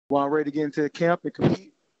I'm ready to get into camp and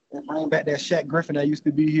compete and bring back that Shaq Griffin that used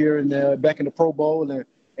to be here and back in the Pro Bowl and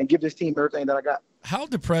give this team everything that I got. How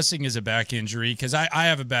depressing is a back injury? Because I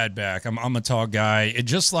have a bad back. I'm a tall guy. It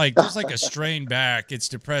just like a strained back. It's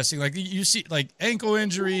depressing. Like you see, like ankle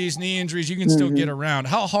injuries, knee injuries, you can still get around.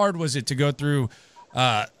 How hard was it to go through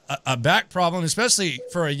a back problem, especially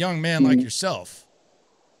for a young man like yourself?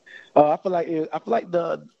 I feel like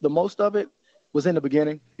the most of it was in the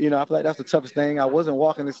beginning. I feel like that's the toughest thing. I wasn't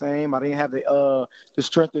walking the same. I didn't have the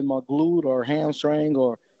strength in my glute or hamstring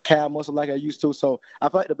or calf muscle like I used to. So I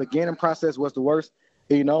feel like the beginning process was the worst,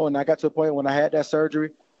 and I got to a point when I had that surgery,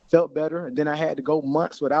 felt better, and then I had to go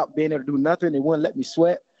months without being able to do nothing. It wouldn't let me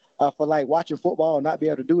sweat. I feel like watching football and not be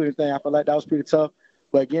able to do anything, I feel like that was pretty tough.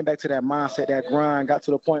 But getting back to that mindset, that grind, got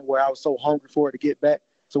to the point where I was so hungry for it to get back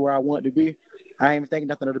to where I wanted to be. I ain't even thinking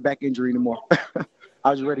nothing of the back injury anymore. I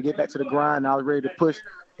was ready to get back to the grind. I was ready to push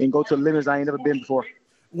and go to the limits I ain't never been before.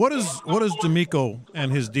 What does DeMeco and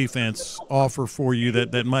his defense offer for you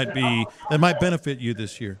that might benefit you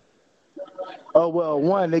this year? Oh, well,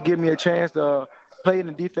 one, they give me a chance to play in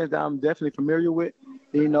the defense that I'm definitely familiar with.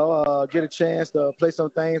 Get a chance to play some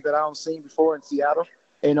things that I haven't seen before in Seattle.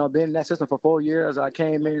 Been in that system for 4 years. I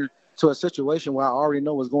came into a situation where I already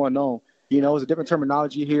know what's going on. It's a different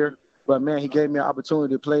terminology here, but man, he gave me an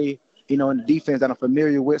opportunity to play in the defense that I'm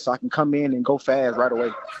familiar with, so I can come in and go fast right away.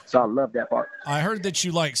 So I love that part. I heard that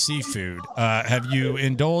you like seafood. Have you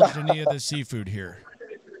indulged any of the seafood here?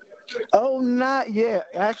 Oh, not yet.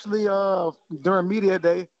 Actually, during media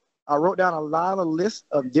day, I wrote down a lot of lists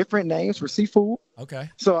of different names for seafood. Okay.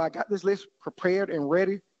 So I got this list prepared and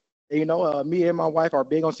ready. Me and my wife are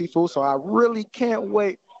big on seafood, so I really can't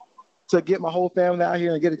wait to get my whole family out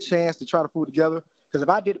here and get a chance to try the food together. Because if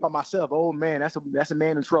I did it by myself, oh man, that's a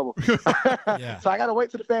man in trouble. Yeah. So I got to wait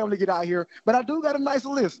till the family get out here. But I do got a nice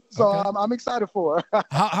list, so okay. I'm excited for it.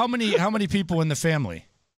 How many people in the family?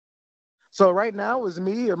 So right now it's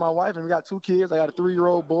me and my wife, and we got 2 kids. I got a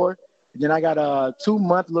 3-year-old boy, and then I got a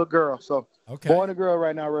 2-month little girl. So okay. Boy and a girl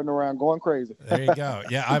right now running around going crazy. There you go.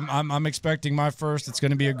 Yeah, I'm expecting my first. It's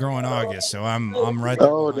going to be a girl in August, so I'm right there.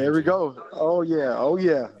 Oh, there we go. Oh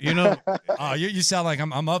yeah. You sound like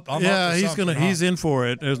I'm up. Yeah, he's in for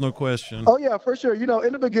it. There's no question. Oh yeah, for sure.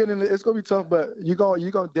 In the beginning it's gonna be tough, but you're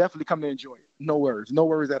gonna definitely come to enjoy it. No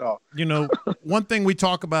worries at all. One thing we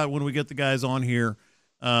talk about when we get the guys on here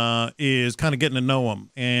is kind of getting to know them.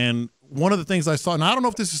 And one of the things I saw, and I don't know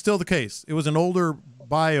if this is still the case, it was an older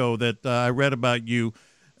bio that I read about you,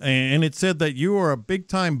 and it said that you are a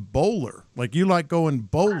big-time bowler. Like you like going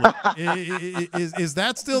bowling. Is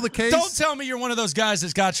that still the case? Don't tell me you're one of those guys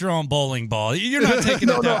that's got your own bowling ball. You're not taking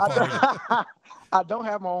it that far. I don't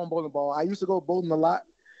have my own bowling ball. I used to go bowling a lot,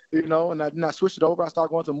 and I switched it over. I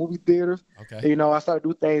started going to movie theaters. Okay. I started to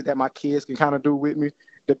do things that my kids can kind of do with me.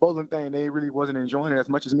 The bowling thing, they really wasn't enjoying it as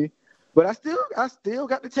much as me. But I still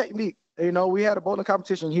got the technique. We had a bowling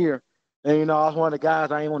competition here. And, I was one of the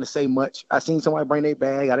guys, I didn't want to say much. I seen somebody bring their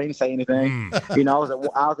bag. I didn't say anything. I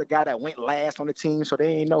was the guy that went last on the team, so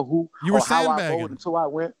they didn't know who you were or how I sandbagging bowled until I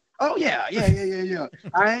went. Oh, yeah.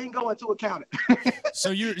 I ain't going to account it.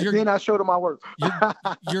 So then I showed them my work.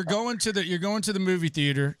 you're going to the movie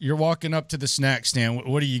theater. You're walking up to the snack stand.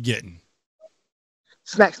 What are you getting?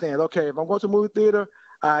 Snack stand. Okay, if I'm going to the movie theater,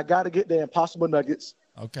 I got to get the Impossible Nuggets.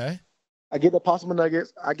 Okay. I get the Impossible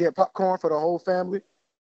Nuggets. I get popcorn for the whole family.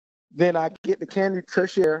 Then I get the candy to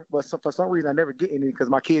share, but for some reason I never get any because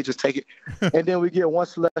my kids just take it. And then we get one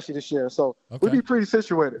slushie to share. So we be pretty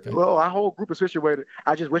situated. Okay. Well, our whole group is situated.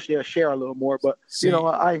 I just wish they'd share a little more, but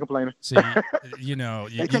I ain't complaining. See,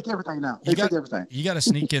 they take everything now. They take everything. You got to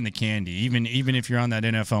sneak in the candy, even if you're on that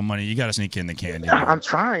NFL money. You got to sneak in the candy. I'm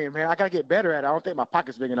trying, man. I gotta get better at it. I don't think my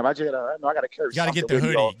pocket's big enough. I gotta carry. You gotta get the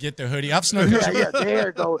hoodie. Get the hoodie. I've snuck. There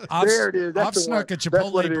it goes. There it is. I've snuck a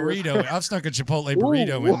Chipotle burrito. I've snuck a Chipotle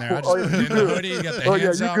burrito in there. You good. You got the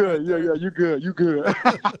hands out. Good. Yeah, you good.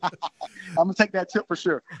 I'm going to take that tip for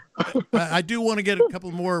sure. I do want to get a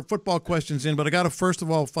couple more football questions in, but I got to first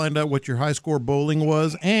of all find out what your high score bowling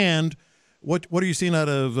was and what are you seeing out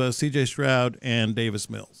of C.J. Stroud and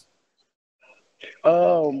Davis Mills?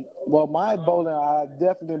 Well, my bowling, I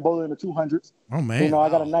definitely been bowling in the 200s. Oh, man. I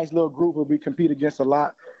got a nice little group that we compete against a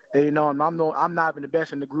lot. And, I'm not even the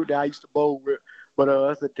best in the group that I used to bowl with, but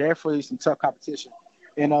it's definitely some tough competition.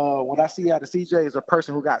 And what I see out of CJ is a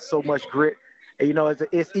person who got so much grit. And,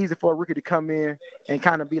 it's easy for a rookie to come in and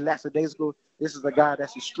kind of be lackadaisical. This is a guy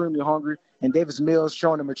that's extremely hungry. And Davis Mills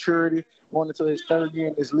showing the maturity, going into his 3rd year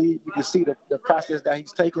in this league. You can see the process that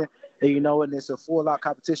he's taking. And, and it's a full-out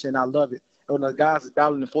competition. I love it. The guys are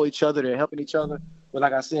battling for each other. They're helping each other. But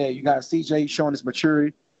like I said, you got CJ showing his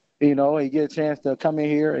maturity. You know, he get a chance to come in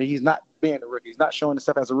here, and he's not being a rookie. He's not showing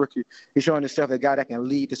himself as a rookie. He's showing himself as a guy that can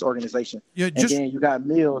lead this organization. Yeah, and then you got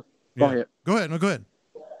Mills. Go ahead. Go ahead. No, go ahead.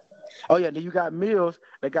 Oh, yeah, then you got Mills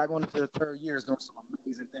that got going into the third year is doing some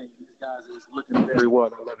amazing things. These guys is looking very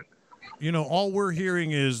well. I love it. You know, all we're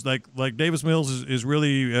hearing is like Davis Mills is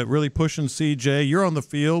really really pushing CJ. You're on the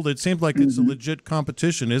field. It seems like it's a legit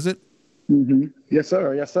competition, is it? Mm-hmm. Yes,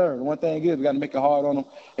 sir. Yes, sir. The one thing is we got to make it hard on them.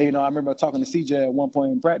 And, you know, I remember talking to CJ at one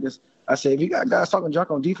point in practice. I said, if you got guys talking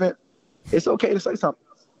junk on defense, it's okay to say something.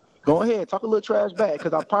 Go ahead, talk a little trash back,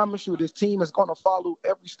 because I promise you this team is going to follow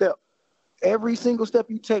every step. Every single step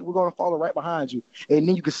you take, we're going to follow right behind you. And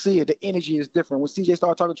then you can see it. The energy is different. When CJ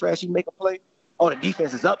started talking trash, he make a play. Oh, the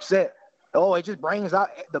defense is upset. Oh, it just brings out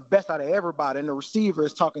the best out of everybody. And the receiver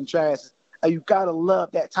is talking trash. And you got to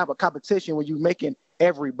love that type of competition when you're making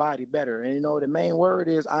everybody better. And, you know, the main word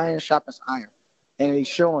is iron sharpens iron. And he's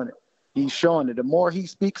showing it. He's showing it. The more he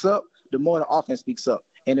speaks up, the more the offense speaks up.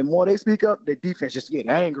 And the more they speak up, the defense just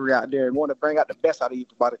getting angry out there and want to bring out the best out of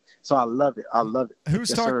everybody. So I love it. I love it.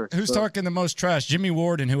 Who's talking the most trash? Jimmy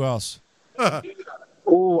Ward and who else?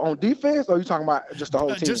 Oh, on defense, or are you talking about just the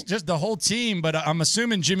whole team? Just the whole team, but I'm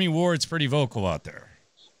assuming Jimmy Ward's pretty vocal out there.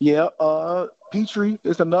 Yeah, Petrie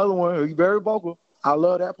is another one. He's very vocal. I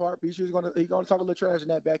love that part. Petrie's gonna talk a little trash in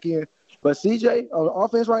that back end. But CJ on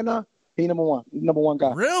offense right now, he number one. He's number one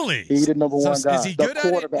guy. Really? He's the number one guy. Is he good at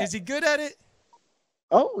it? Is he good at it?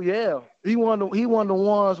 Oh yeah, he one of the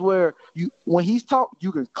ones where when he's talking,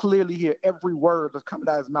 you can clearly hear every word that's coming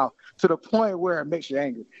out of his mouth to the point where it makes you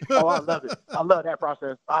angry. Oh, I love it. I love that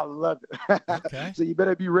process. I love it. Okay. So you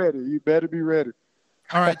better be ready. You better be ready.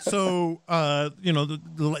 All right. So you know,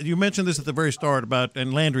 you mentioned this at the very start about,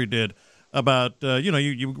 and Landry did, about you know,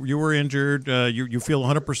 you were injured. You feel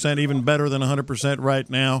 100%, even better than 100% right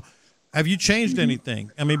now. Have you changed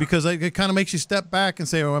anything? I mean, because it kind of makes you step back and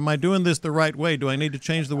say, oh, am I doing this the right way? Do I need to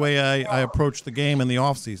change the way I approach the game in the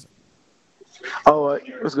offseason? Oh,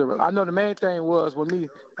 it was good. I know the main thing was with me,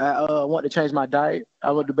 I wanted to change my diet.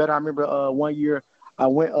 I wanted to do better. I remember 1 year I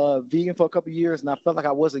went vegan for a couple of years, and I felt like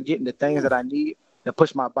I wasn't getting the things that I need to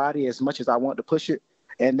push my body as much as I want to push it.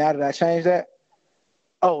 And now that I changed that,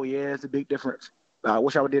 oh, yeah, it's a big difference. I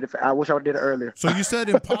wish I would did it earlier. So you said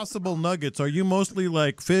Impossible Nuggets. Are you mostly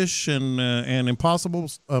like fish and Impossible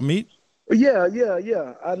meat? Yeah.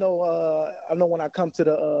 I know when I come to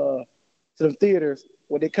the theaters,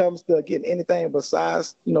 when it comes to getting anything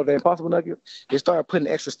besides, you know, the Impossible Nugget, they start putting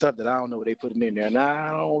extra stuff that I don't know what they putting in there. And I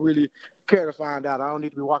don't really care to find out. I don't need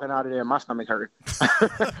to be walking out of there and my stomach hurting.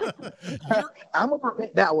 I'm gonna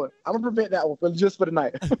prevent that one. Just for the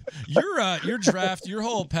night. Your draft, your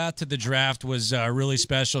whole path to the draft was really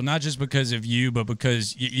special, not just because of you, but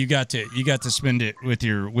because you got to spend it with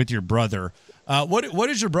your brother. What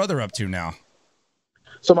is your brother up to now?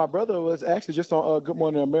 So my brother was actually just on Good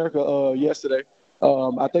Morning America yesterday.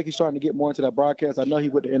 I think he's starting to get more into that broadcast. I know he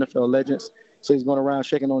with the NFL Legends, so he's going around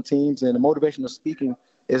shaking on teams, and the motivational speaking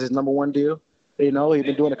is his number one deal. You know, he's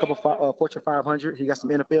been doing a couple of Fortune 500. He got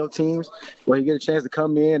some NFL teams where he get a chance to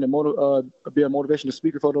come in and be a motivational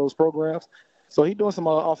speaker for those programs. So he's doing some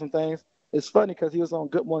awesome things. It's funny because he was on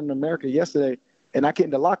Good Morning America yesterday, and I get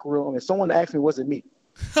in the locker room, and someone asked me, was it me?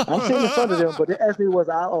 I'm sitting in front of them, but they asked me was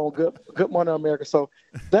I on Good Morning America. So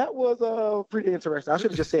that was pretty interesting. I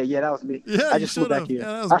should have just said, yeah, that was me. Yeah, I just flew back here.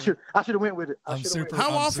 Yeah, I should have went with it.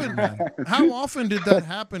 How often did that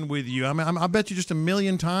happen with you? I mean, I bet you just a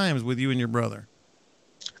million times with you and your brother.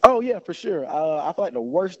 Oh, yeah, for sure. I feel like the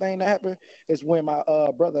worst thing that happened is when my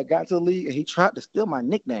brother got to the league and he tried to steal my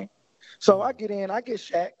nickname. So I get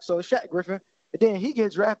Shaq. So it's Shaq Griffin. And then he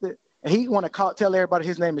gets drafted, and he want to tell everybody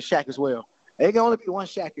his name is Shaq as well. There can only be one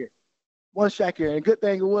Shaq here. And good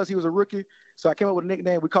thing it was he was a rookie, so I came up with a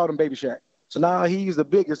nickname. We called him Baby Shaq. So now he's the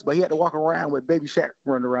biggest, but he had to walk around with Baby Shaq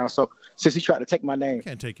running around. So since he tried to take my name. You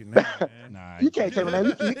can't take your name, man. Nice. You can't take my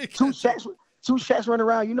name. Two Shaqs running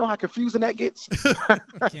around. You know how confusing that gets?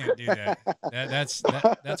 Can't do that. That's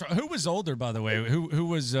right. Who was older, by the way? Who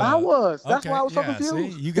was? I was. That's why I was so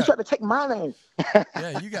confused. See, he tried to take my name.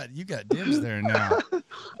 Yeah, you got dibs there now.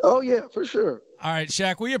 Oh, yeah, for sure. All right,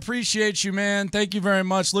 Shaq, we appreciate you, man. Thank you very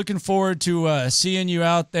much. Looking forward to seeing you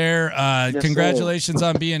out there. Yes, congratulations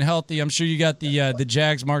on being healthy. I'm sure you got the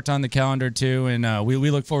Jags marked on the calendar, too, and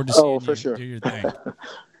we look forward to seeing you do your thing.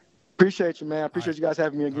 Appreciate you, man. Appreciate you guys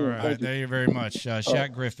having me again. All right, thank you very much.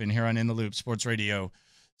 Shaq Griffin here on In the Loop, Sports Radio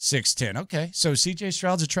 610. Okay, so C.J.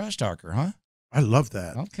 Stroud's a trash talker, huh? I love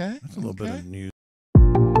that. Okay. That's a little bit of news.